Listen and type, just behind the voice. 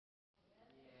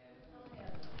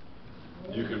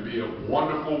be a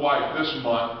wonderful wife this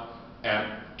month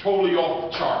and totally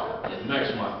off the chart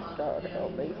next month. God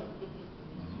help me.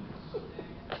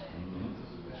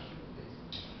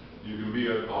 You can be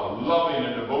a loving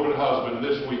and devoted husband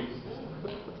this week.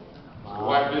 Your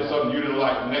wife did something you didn't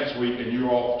like next week and you're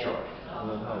off the chart.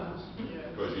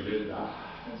 Because you didn't die.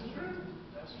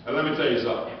 And let me tell you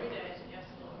something.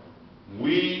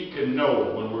 We can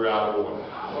know when we're out of order.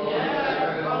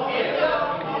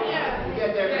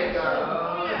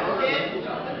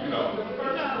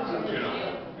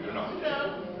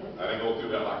 I didn't go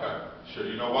through that like I should.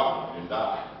 You know what? You didn't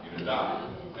die. You didn't die.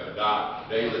 You gotta die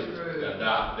daily. You gotta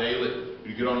die daily.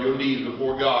 You get on your knees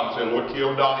before God and say, Lord,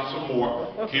 kill Donnie some more.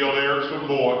 Kill Eric some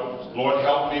more. Lord,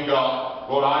 help me, God.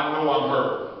 Lord, I know I'm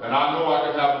hurt. And I know I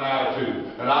can have an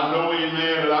attitude. And I know,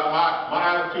 amen, that my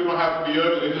attitude don't have to be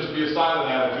ugly. It just be a silent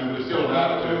attitude, but it's still an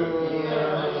attitude.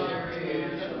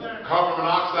 Carbon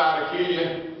monoxide will kill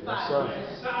you. Yes, sir.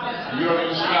 You don't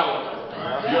even smell it.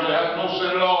 You don't have no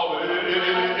scent at all, but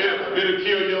it'll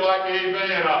kill you like,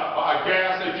 amen, a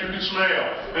gas that you can smell,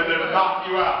 and then it'll knock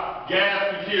you out. Gas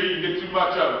can kill you, you get too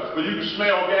much of it, but you can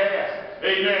smell gas.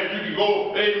 Amen. You can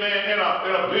go, amen, in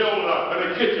a building, in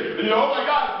a kitchen, and you know, oh my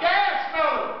God, gas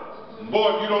smelling.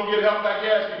 Boy, if you don't get help, that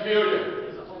gas can kill you.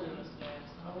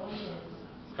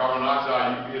 Carbon dioxide,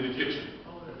 you can be in the kitchen.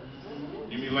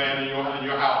 You can be laying in your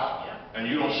house, and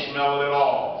you don't smell it at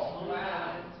all.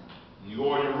 You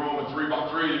go in your room and 3 by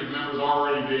 3 of your members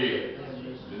already dead.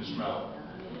 Didn't smell it.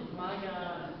 My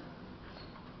God.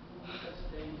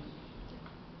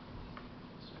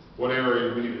 What area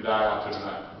do we need to die out to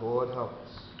tonight? Lord help us.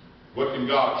 What can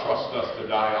God trust us to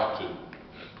die out to?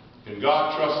 Can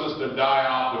God trust us to die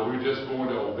out that we're just going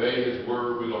to obey His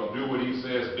word? We're going to do what He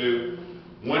says do.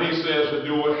 When He says to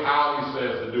do it, how He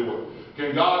says to do it.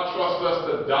 Can God trust us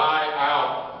to die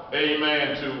out,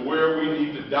 amen, to where we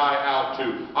need to die out to?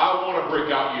 I want to break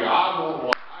out here. I want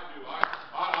God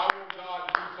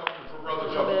to do something for Brother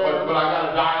Chuck, but I got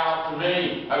to die out to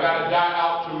me. I got to die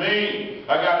out to me.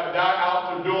 I got to die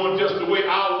out to doing just the way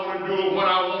I want to do it, when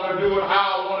I want to do it,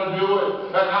 how I want to do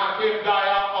it. And I can't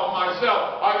die out of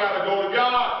myself. I got to go to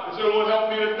God and say, Lord, help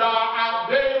me to die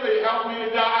out daily. Help me to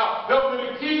die out. Help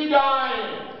me to keep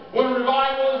dying. When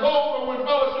revival is over, when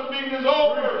fellowship meeting is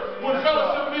over, when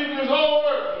fellowship meeting is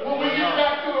over, when we get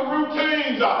back to the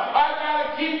routines, I got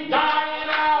to keep dying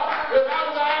out. If I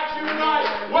was to ask you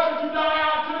tonight, what did you die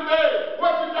out to today?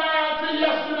 What did you die out to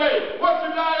yesterday? What did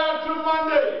you die out to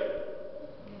Monday?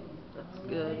 That's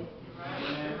good.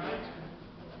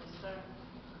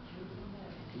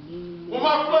 When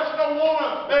my flesh don't want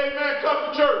to, amen, come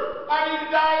to church, I need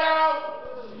to die out.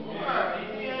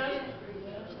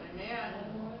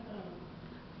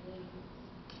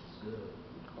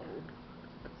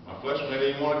 My flesh may not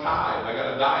even want to tithe. I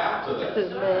got to die out to that. I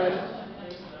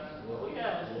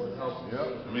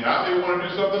mean, I may want to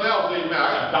do something else. Amen.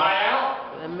 I got to die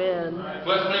out. Amen.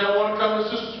 Flesh may not want to come to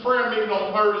sister's prayer meeting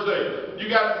on Thursday. You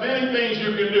got many things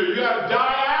you can do. You got to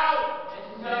die out.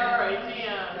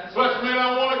 Flesh may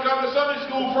not want to come to Sunday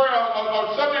school prayer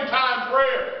or Sunday time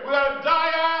prayer. We got to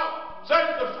die out. Say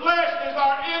the flesh is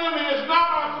our enemy. It's not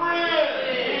our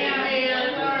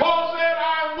friend. Paul said,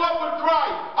 I am what with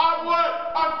Christ? I'm what?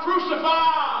 I'm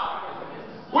crucified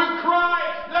with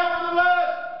Christ. Nevertheless,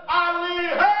 I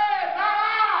live. Hey, not I.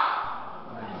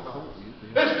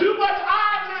 There's too much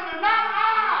I living, not I.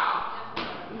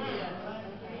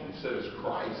 He said, it's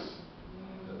Christ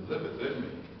that liveth in me.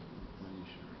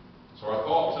 So our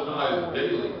thought tonight is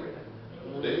daily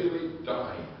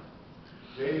dying.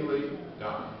 Daily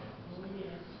dying.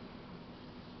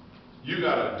 You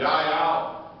got to die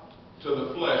out to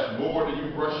the flesh more than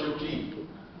you brush your teeth.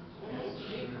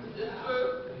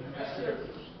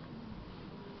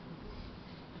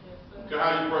 Look at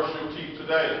how you brush your teeth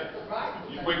today.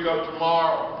 You wake up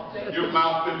tomorrow, your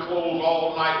mouth been closed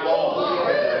all night long.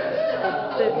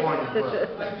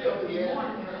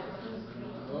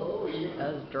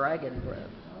 That's dragon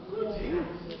breath.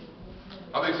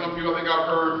 I think some people, I've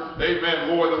heard, amen,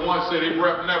 more than once say their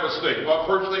breath never stinks. But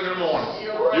first thing in the morning,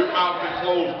 your mouth been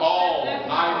closed all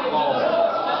night long.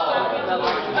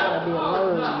 Gotta be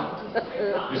alone.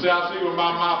 You say, I see when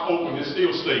my mouth open, it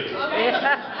still stinks.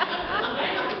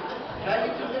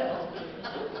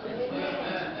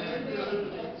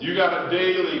 You got to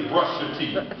daily brush your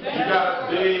teeth. You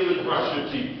got to daily brush your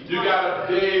teeth. You got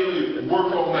to daily work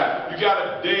on that. You got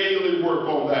to daily work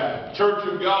on that. Church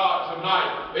of God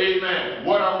tonight, amen.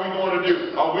 What are we going to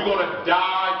do? Are we going to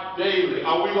die daily?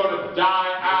 Are we going to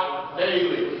die out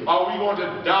daily? Are we going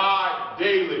to die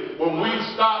daily? When we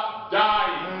stop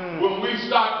dying, we're going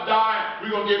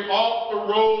to get off the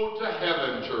road to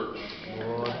heaven, church.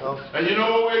 And you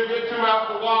know what we get to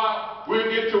after a while? We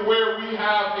get to where we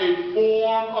have a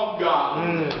form of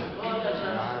godliness.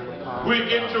 We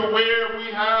get to where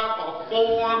we have a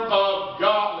form of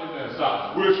godliness.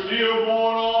 We're still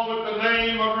going on with the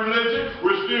name of religion.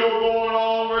 We're still going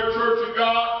on with Church of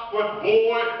God. But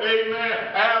boy, amen,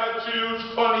 attitudes,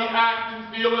 funny acting,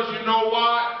 feelings. You know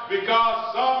why?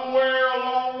 Because somewhere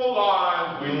along the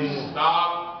line we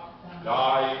stopped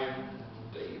dying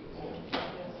daily.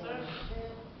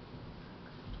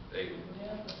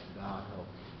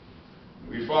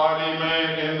 We find,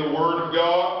 amen, in the Word of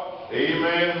God,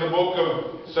 amen, in the book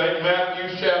of St.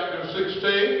 Matthew chapter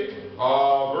 16,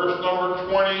 verse number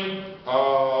 21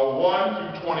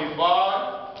 through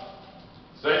 25.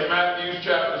 St. Matthew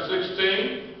chapter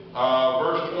 16,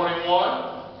 verse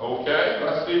 21. Okay,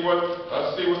 let's see what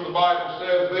the Bible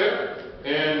says there.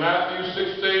 In Matthew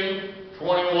 16,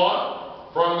 21.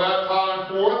 From that time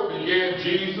forth began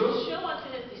Jesus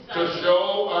to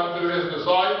show unto his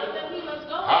disciples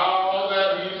how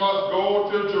that he must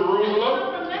go to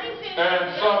Jerusalem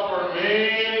and suffer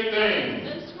many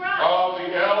things of the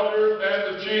elders and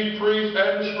the chief priests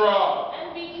and the scribes,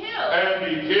 and be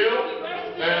killed,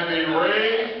 and be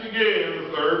raised again the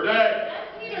third day.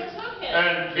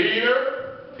 And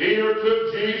Peter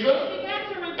took Jesus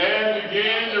and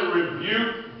began to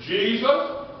rebuke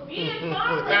Jesus.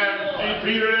 And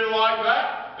Peter didn't like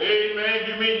that. Amen.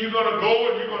 You mean you're going to go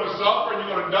and you're going to suffer and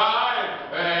you're going to die?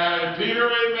 And Peter,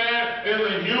 amen, in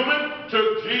the human,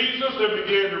 took Jesus and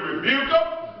began to rebuke him.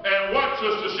 And what,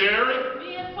 Sister Sherry?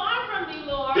 Be it far from thee,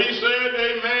 Lord. He said,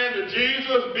 amen, to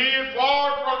Jesus, be it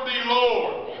far from thee,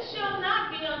 Lord. This shall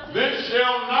not be unto This thee.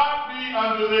 shall not be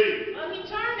unto thee. But he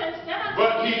turned and said unto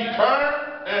But he Peter, turned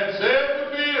and said to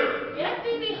Peter, Get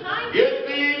thee behind me, Get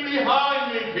thee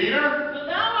behind me, Peter. for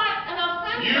thou art an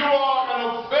offense. You are an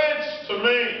offense to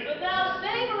me. For thou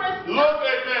savorest Look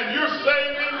at man, you're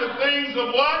saving the things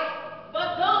of what?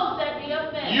 but those that be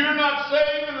offended. You're not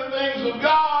saving the things of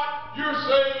God, you're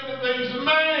saving the things of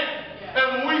man. And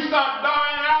when we start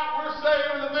dying out, we're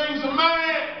saving the things of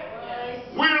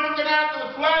man. We're looking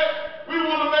after the flesh. We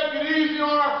want to make it easy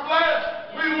on our flesh.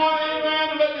 We want,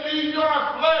 amen, to make it easy on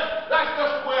our flesh. That's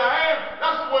just the way I am.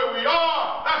 That's the way we are.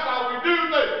 That's how we do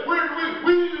things.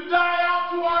 We need to die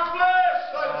out to our flesh,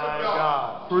 saints of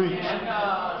God. Preach.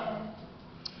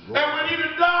 And we need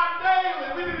to die daily.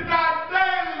 We need to die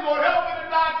daily. Lord, help me to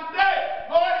die today.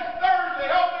 Lord, it's Thursday.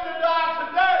 Help me to die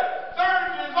today.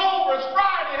 Thursday is over. It's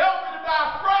Friday. Help me to die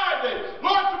Friday.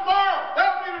 Lord, tomorrow,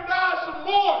 help me to die some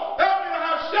more. Help me to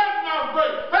have shedding out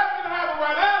grace. Help me to have the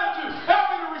right attitude. Help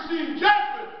me to receive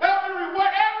judgment. Help me to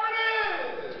whatever it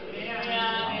is.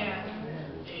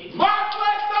 My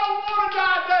flesh don't want to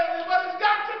die daily, but it's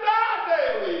got to die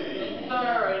daily.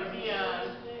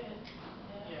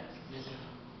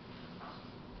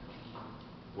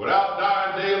 Without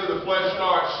dying daily, the flesh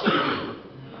starts sleeping.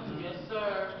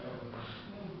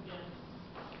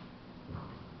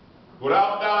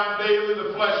 Without dying daily,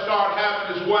 the flesh starts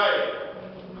having its way.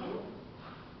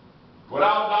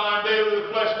 Without dying daily, the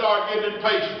flesh starts getting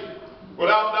impatient.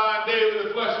 Without dying daily,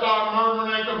 the flesh starts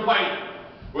murmuring and complaining.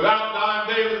 Without dying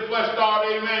daily, the flesh starts,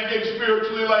 amen, getting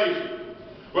spiritually lazy.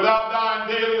 Without dying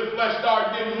daily, the flesh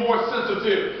starts getting more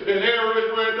sensitive in areas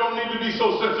where it don't need to be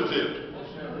so sensitive.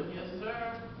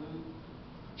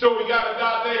 So we got to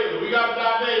die daily. We got to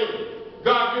die daily.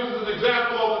 God gives us an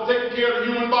example of taking care of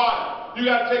the human body. You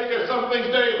got to take care of some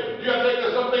things daily. You got to take care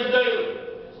of some things daily.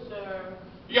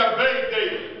 You got to bathe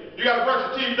daily. You got to brush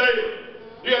your teeth daily.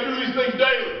 You got to do these things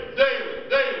daily.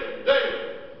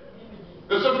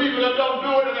 There's some people that don't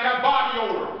do it and they have body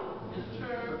odor.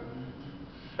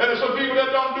 And there's some people that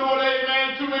don't do it,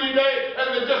 amen, too many days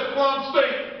and they just plumb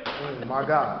stink. My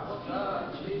God.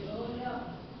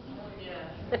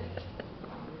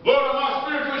 Lord, am I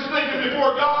spiritually stinking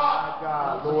before God? My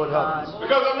God. Lord help us.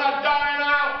 Because I'm not dying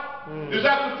out. Is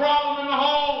that the problem in the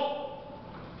home?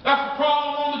 That's the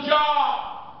problem on the job.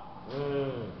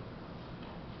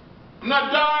 I'm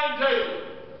not dying daily.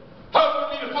 Husband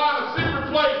need to find a secret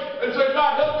place and say,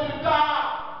 God, help me to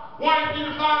die. Wife need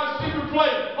to find a secret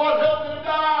place. Lord, help me to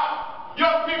die.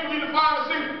 Young people need to find a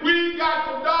secret. We got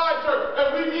to die, church, and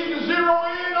we need to zero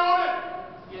in on it.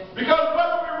 Because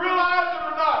whether we realize it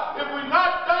or not, if we're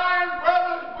not dying,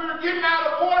 brother, we're getting out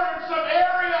of order in some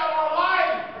area of our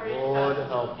life. Lord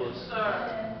help us.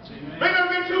 Maybe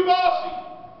I'm getting too bossy.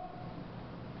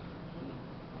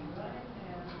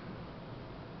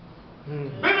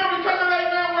 Maybe I'm becoming an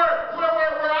amen where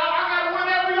I got to win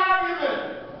every argument.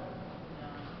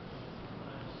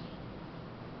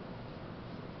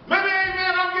 Maybe,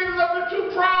 amen, I'm getting a little bit too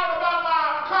proud about my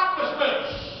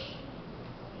accomplishments.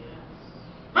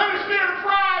 Maybe the spirit of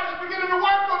pride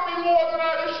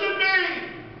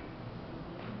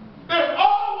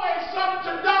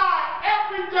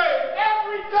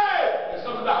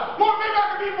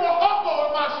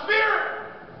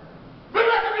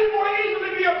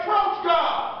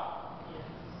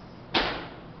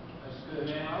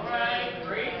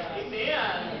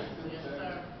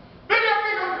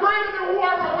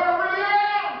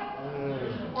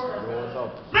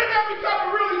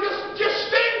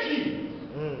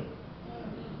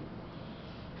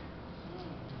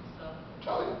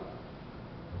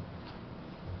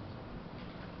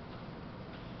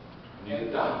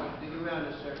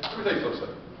let me tell you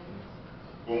something.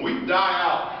 When we die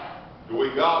out the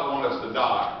way God wants us to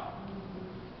die,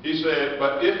 He said,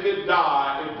 but if it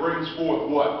die, it brings forth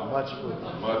what? Much fruit.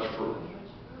 Much fruit.